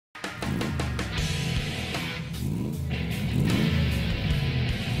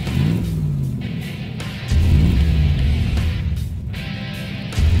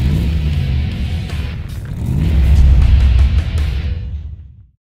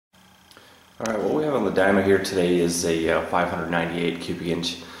Alright, what we have on the dyno here today is a 598 cubic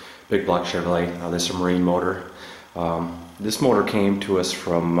inch big block Chevrolet. This is a marine motor. This motor came to us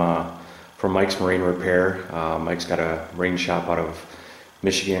from Mike's Marine Repair. Mike's got a marine shop out of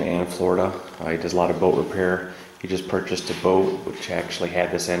Michigan and Florida. He does a lot of boat repair. He just purchased a boat which actually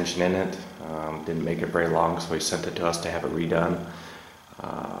had this engine in it. Didn't make it very long, so he sent it to us to have it redone.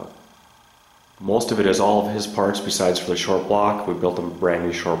 Most of it is all of his parts besides for the short block. We built him a brand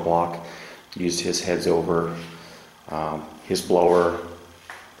new short block. Used his heads over, his blower,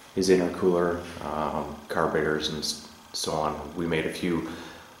 his intercooler, carburetors, and so on. We made a few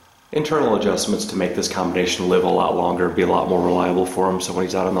internal adjustments to make this combination live a lot longer, be a lot more reliable for him, so when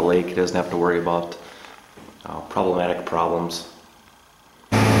he's out on the lake he doesn't have to worry about problematic problems.